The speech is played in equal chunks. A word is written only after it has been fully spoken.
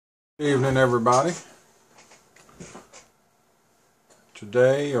Evening, everybody.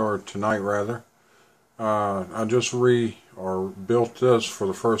 Today, or tonight rather, I just built this for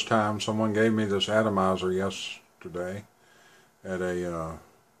the first time. Someone gave me this Atomizer yesterday at a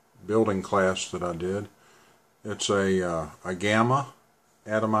building class that I did. It's a Gamma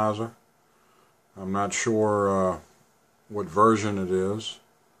Atomizer. I'm not sure what version it is,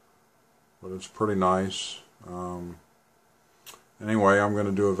 but it's pretty nice. Anyway, I'm going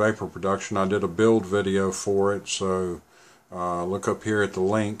to do a vapor production. I did a build video for it, so look up here at the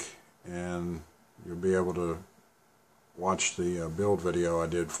link and you'll be able to watch the build video I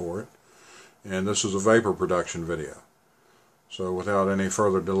did for it. And this is a vapor production video. So without any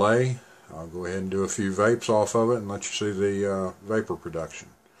further delay, I'll go ahead and do a few vapes off of it and let you see the vapor production.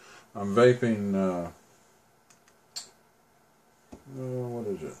 I'm vaping, what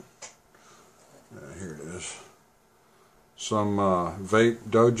is it? Here it is. Some Vape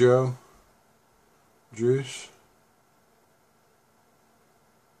Dojo juice,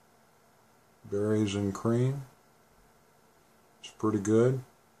 berries and cream. It's pretty good.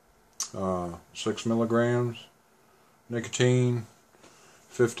 6 milligrams nicotine,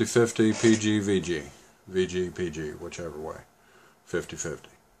 50-50 PG-VG, VG-PG, whichever way, 50-50.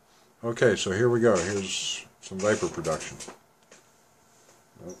 Okay, so here we go. Here's some vapor production.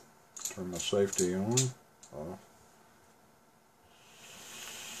 Oh, turn my safety on. Off.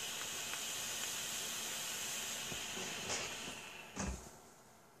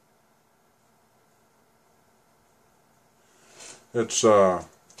 It's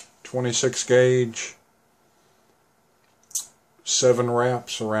 26 gauge, 7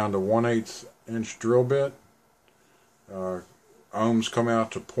 wraps around a 1/8 inch drill bit. Ohms come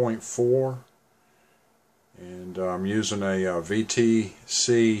out to 0.4, and I'm using a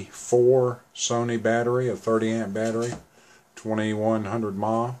VTC4 Sony battery, a 30 amp battery, 2100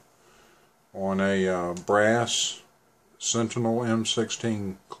 mAh, on a Brass Sentinel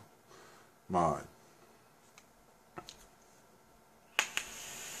M16 mod.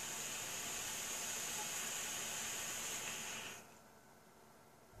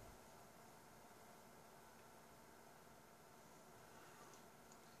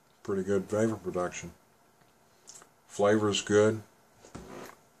 Pretty good vapor production. Flavor's good.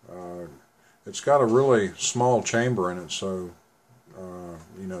 It's got a really small chamber in it, so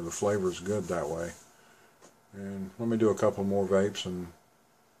you know, the flavor's good that way. And let me do a couple more vapes and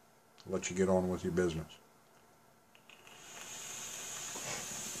let you get on with your business.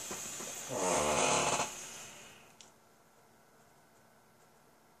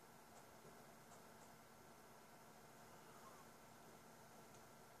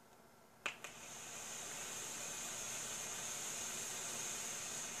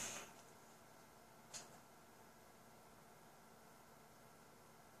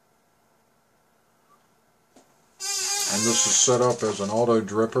 And this is set up as an auto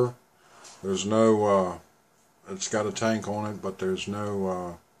dripper. There's no, it's got a tank on it, but there's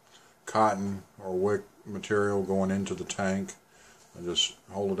no cotton or wick material going into the tank. I just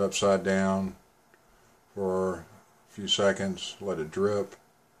hold it upside down for a few seconds, let it drip,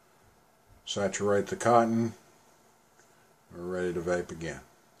 saturate the cotton, we're ready to vape again.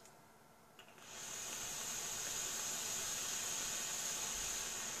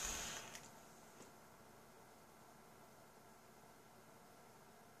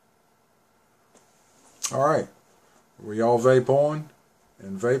 Alright, we all vape on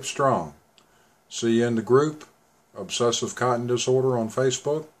and vape strong. See you in the group, Obsessive Cotton Disorder, on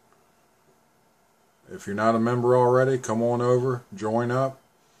Facebook. If you're not a member already, come on over, join up,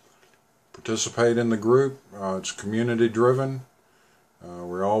 participate in the group. It's community driven.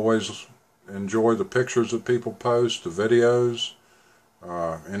 We always enjoy the pictures that people post, the videos,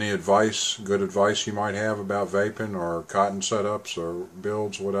 any advice, good advice you might have about vaping or cotton setups or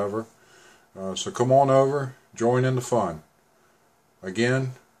builds, whatever. So come on over, join in the fun.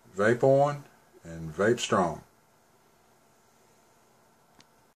 Again, vape on and vape strong.